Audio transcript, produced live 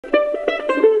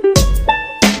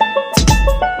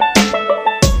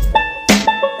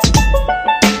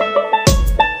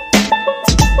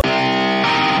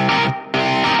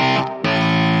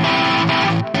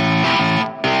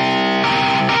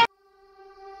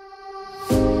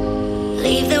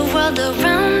leave the world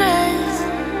around us.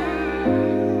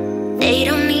 They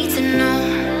don't need to know.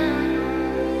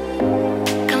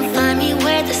 Come find me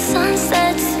where the sun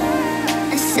sets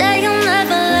and say you'll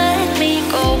never let me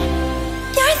go.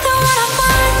 You're the one I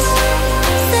want.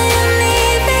 Say you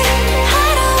need me.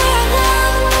 Hide away our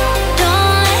love.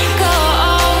 Don't let go.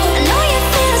 I know you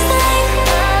feel the same.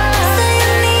 Say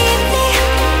you need me.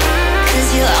 'Cause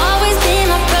you'll always be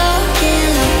my broken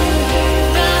love.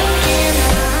 Broken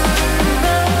love.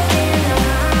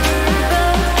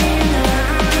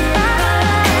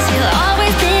 'Cause you'll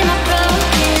always be my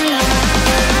broken love.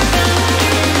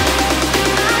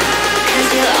 'Cause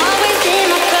you'll always be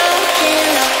my broken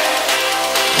love.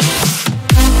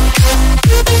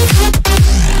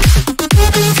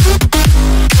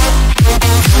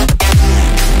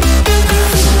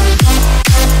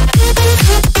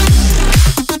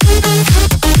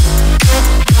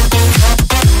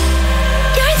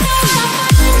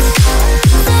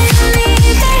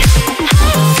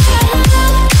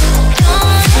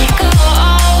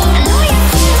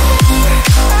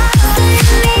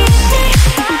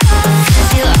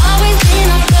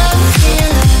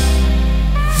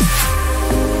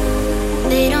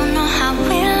 They don't know how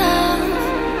we love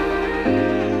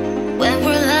when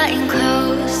we're lying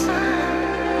close.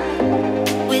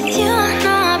 With you, I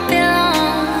know I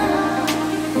belong.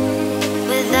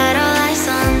 Without all eyes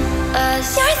on us,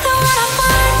 you're the one I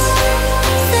want.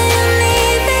 Say you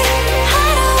need me.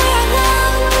 Hide away our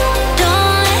love.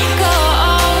 Don't let go.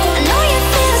 I know you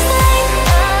feel the same.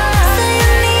 Say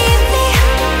you need me.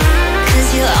 'Cause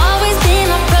you'll always be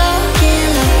my broken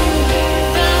love.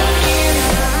 Broken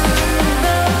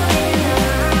love.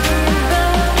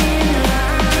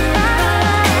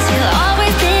 'Cause you'll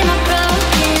always be my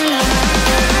broken love.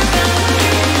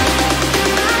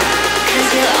 'Cause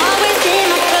you'll always be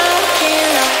my broken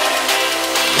love.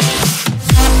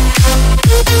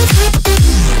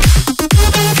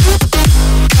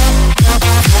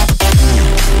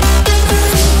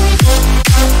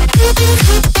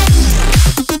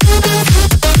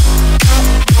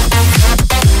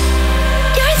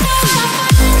 You're the one I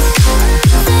want.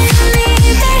 Say you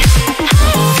need me.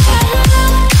 Hide away our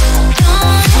love.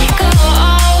 Don't let go.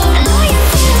 I know you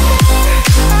feel the same.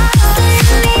 Say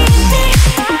you need me.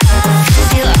 'Cause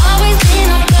you'll always be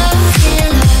my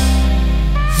broken love.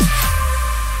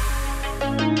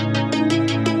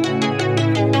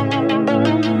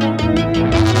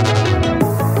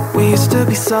 We used to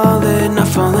be solid, not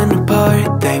falling apart.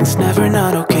 Things never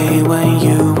not okay when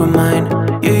you were mine.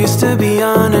 You used to be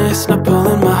honest, not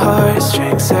pulling my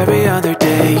heartstrings. Every other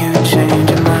day you change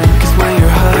your mind. 'Cause when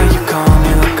you're high you call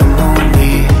me like I'm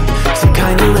lonely. Some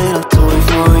kind of little toy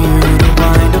for you to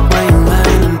wind up when you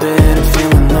lying in bed and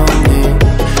feeling lonely.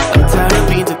 I'm tired of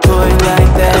being deployed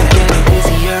like that. I'm getting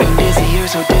busier and busier,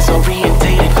 so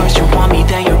disorientated. First you want me,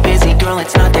 then you're busy. Girl,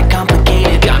 it's not that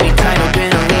complicated. Got me tied up in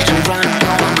a leash and running,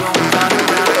 going round and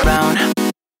round,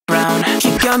 round.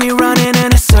 You got me running in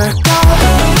a circle.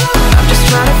 I'm just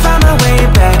trying to find my way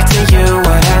back to you.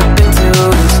 What happened to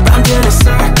us? Round in a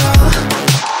circle.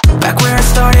 Back where I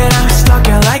started, I'm stuck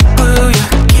here like glue. You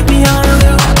keep me on a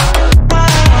loop.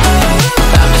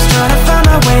 I'm just trying to find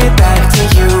my way back to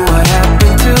you. What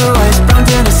happened to us? Round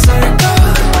in a circle.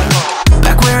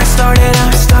 Back where I started,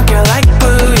 I'm stuck here like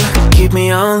glue. You keep me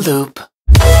on loop.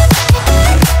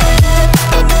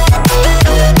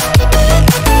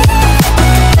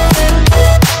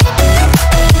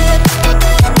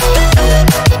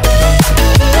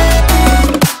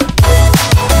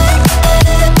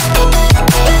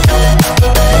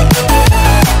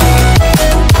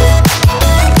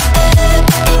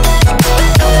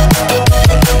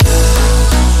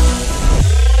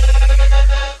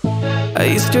 I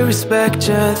used to respect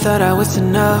you, thought I was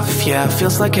enough. Yeah,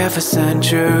 feels like half a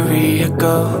century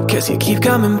ago. 'Cause you keep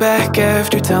coming back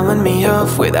after telling me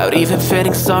off, without even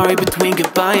feeling sorry between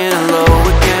goodbye and hello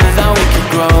again. Thought we could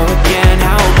grow again,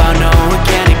 how about no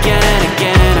again, again and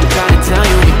again. I'm trying to tell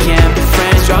you we can't be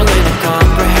friends, struggling to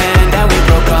comprehend that we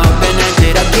broke up and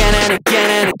ended again and again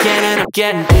and again. And I'm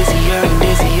getting busier and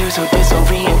busier, so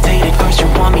disorientated. First you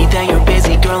want me, then you're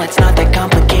busy. Girl, it's not that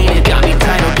complicated. Got me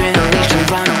tied up in a leash and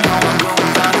running, going round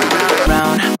and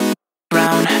round,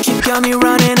 round. You got me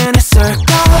running in a circle.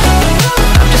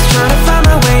 I'm just trying to find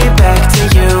my way back to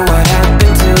you. What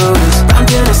happened to us? Round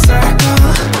in a circle.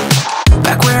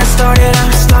 Back where I started,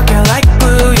 I'm stuck here like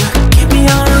glue. You keep me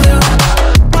on a loop.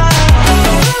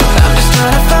 I'm just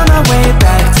trying to find my way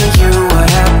back to you. What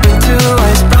happened to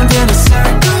us? Round in a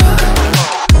circle.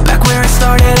 Back where I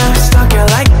started, I'm stuck here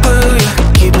like glue. You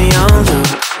keep me on loop.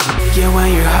 Yeah, when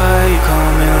you're high, you call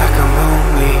me like I'm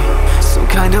lonely. Some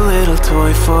kind of little little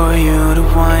toy for you to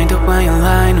wind up when you're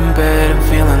lying in bed and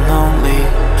feeling lonely.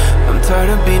 I'm tired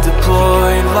of being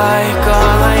deployed, like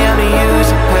all I am to you is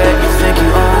a pet. You think you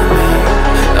own me?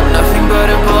 I'm nothing but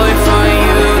a boy for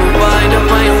you to wind up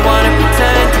when you wanna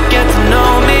pretend to get to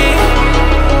know me.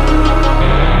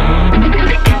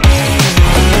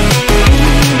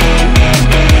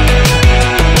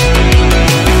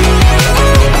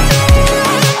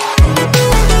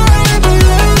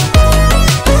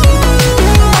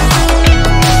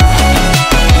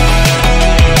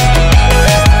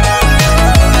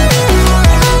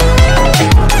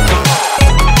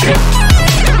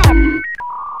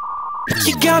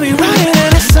 You got me running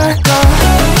in a circle.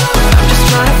 I'm just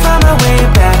trying to find my way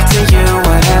back to you.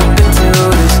 What happened to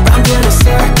this? I'm in a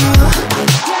circle.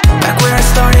 Back where I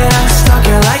started, I was stuck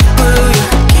here like glue. You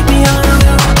keep me on a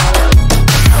loop.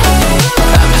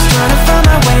 I'm just trying to find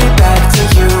my way back to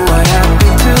you. What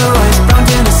happened to us? I'm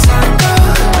in a circle.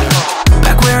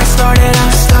 Back where I started, I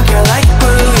was stuck here like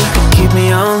glue. You keep me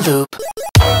on loop.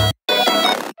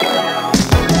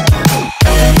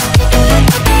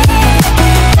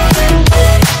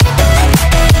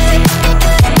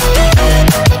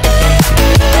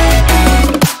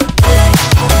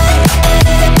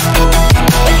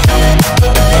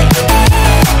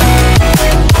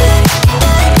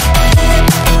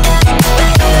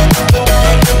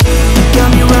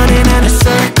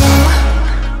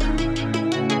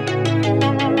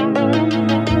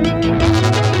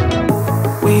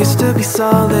 To be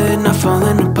solid, not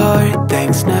falling apart.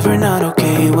 Things never not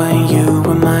okay when you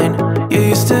were mine. You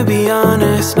used to be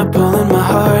honest, not pulling my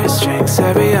heartstrings.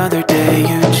 Every other day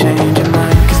you change your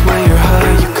mind. Cause when you're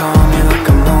high you call me like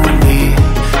I'm lonely.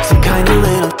 Some kind of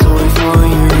little toy for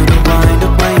you to wind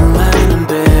up when you're lying in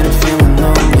bed and feeling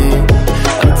lonely.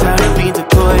 I'm tired of being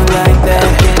deployed like that.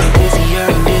 I'm getting busier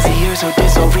and busier, so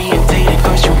disorientated.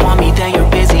 First you want me, then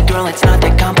you're busy. Girl, it's not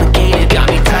that complicated. Got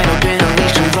me tied up in a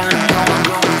leash and run.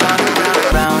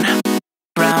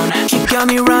 Got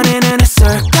me running in a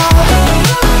circle.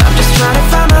 I'm just trying to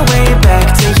find my way back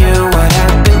to you. What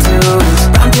happened to us?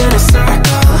 I'm in a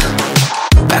circle.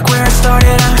 Back where I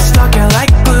started, I'm stuck here like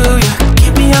glue. You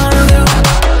keep me on a loop.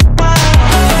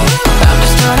 I'm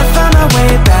just trying to find my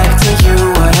way back to you.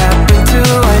 What happened to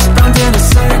us? I'm in a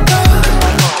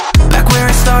circle. Back where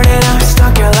I started, I'm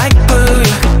stuck here like glue.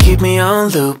 You keep me on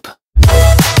loop.